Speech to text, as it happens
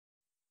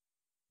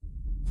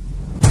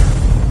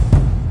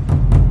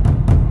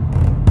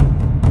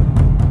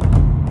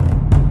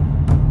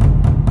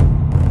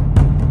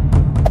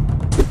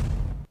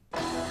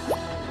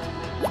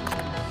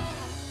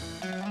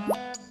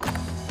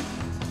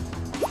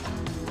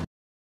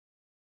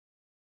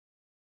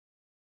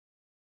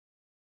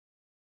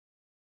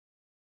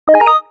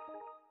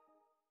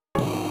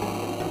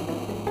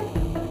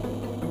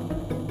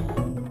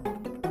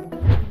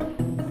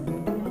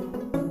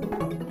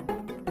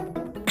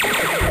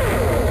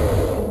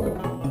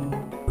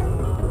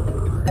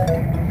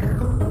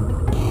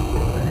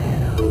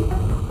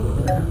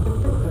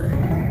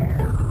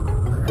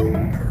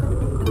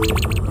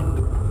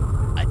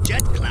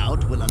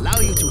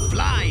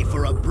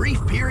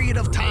brief period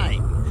of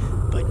time,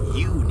 but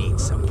you need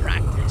some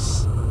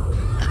practice.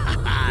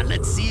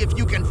 Let's see if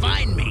you can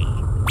find me.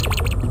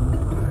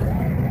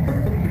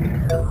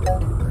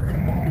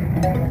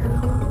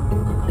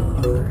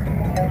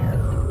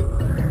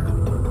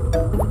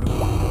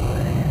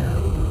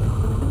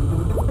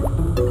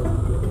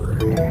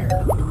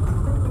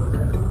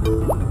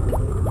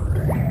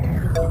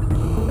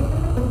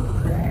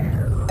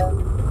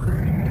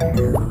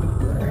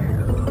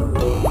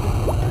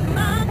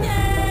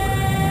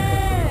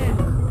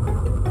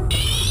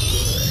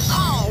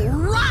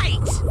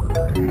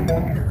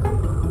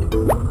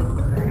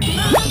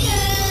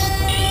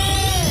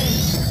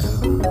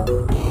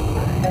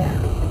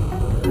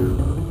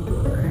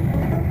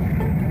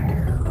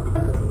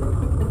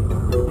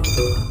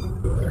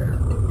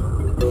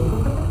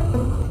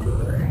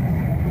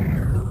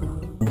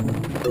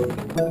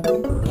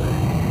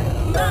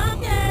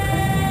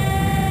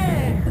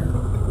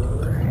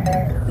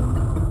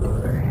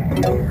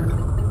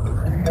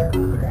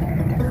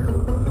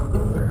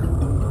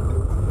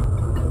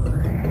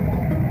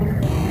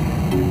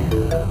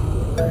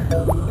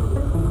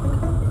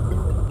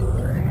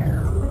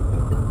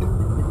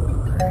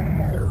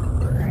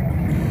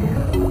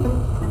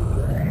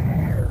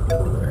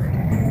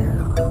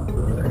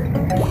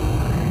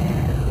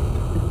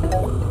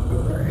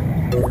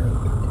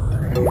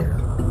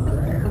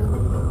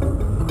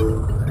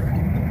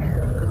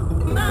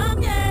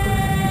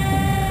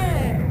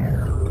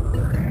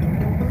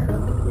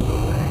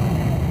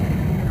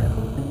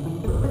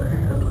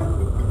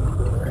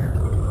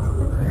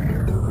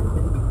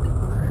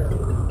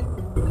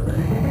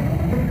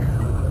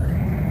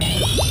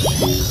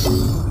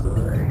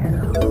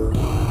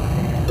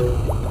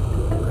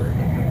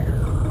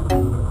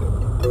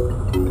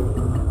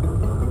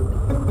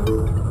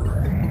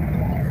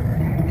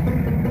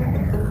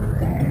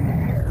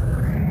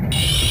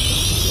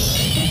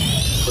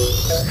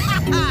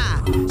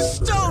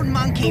 Stone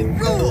Monkey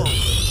rules!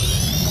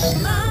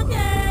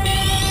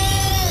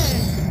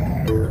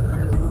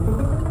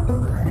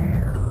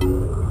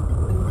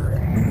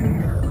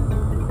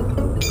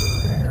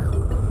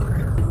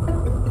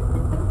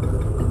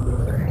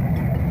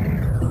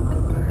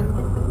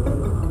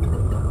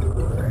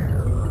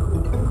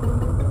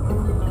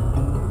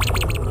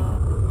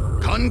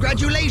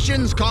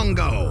 Congratulations,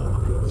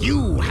 Congo!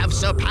 You have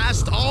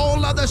surpassed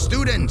all other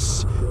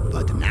students.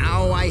 But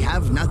now I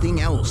have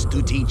nothing else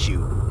to teach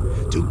you.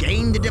 To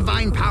gain the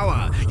divine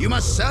power, you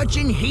must search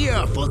in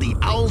here for the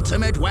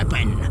ultimate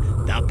weapon,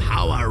 the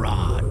Power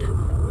Rod.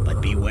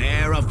 But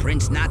beware of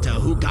Prince Nata,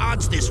 who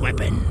guards this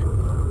weapon.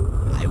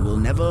 I will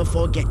never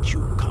forget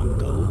you,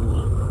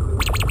 Congo.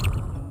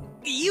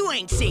 You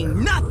ain't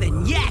seen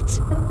nothing yet!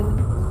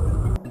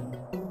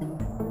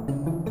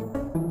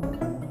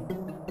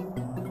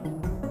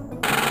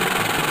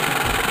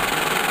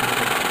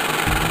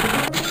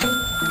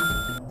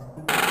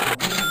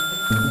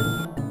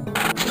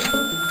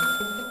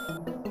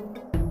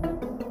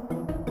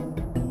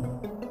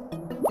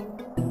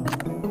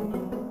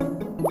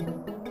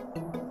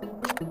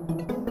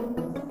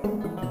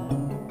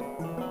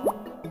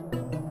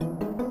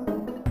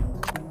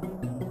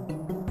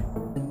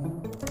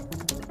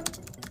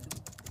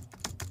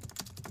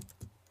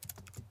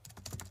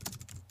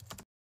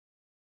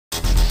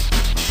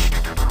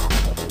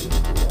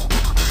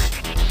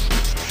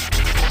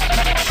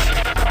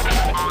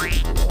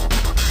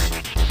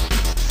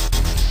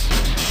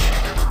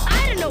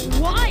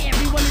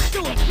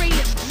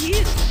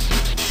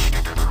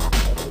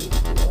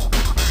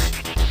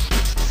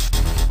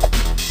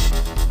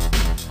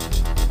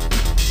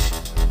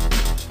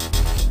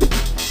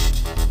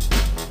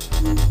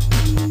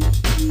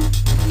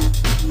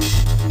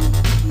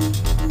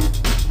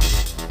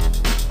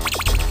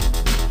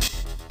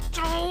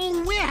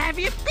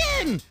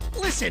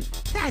 Listen,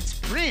 that's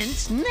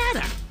Prince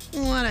Nata.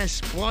 What a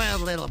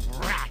spoiled little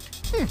brat.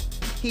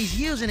 He's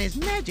using his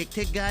magic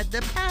to guard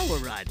the Power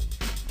Rod.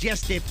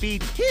 Just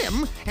defeat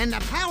him, and the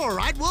Power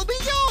Rod will be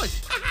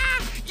yours.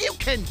 You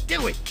can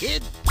do it,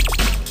 kid.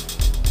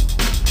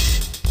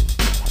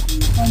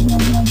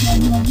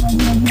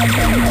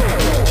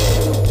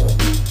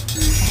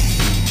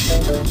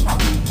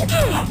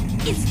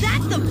 Is that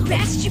the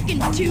best you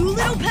can do,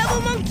 little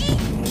Pebble Monkey?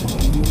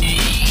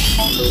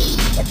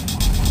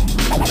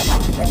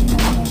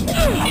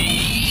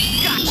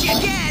 Gotcha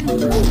again! No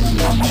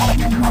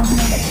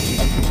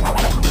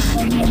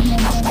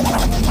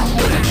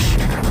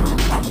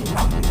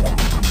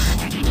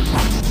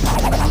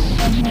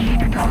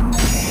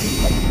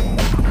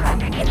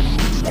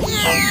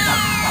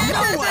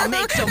one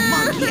makes a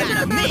monkey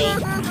out of me!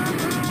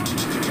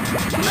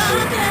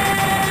 Monkey!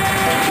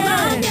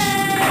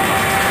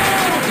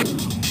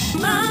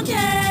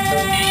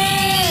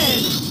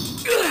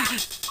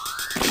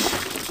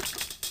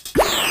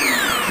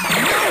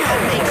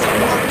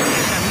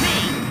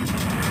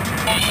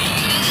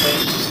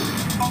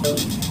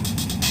 Mpen!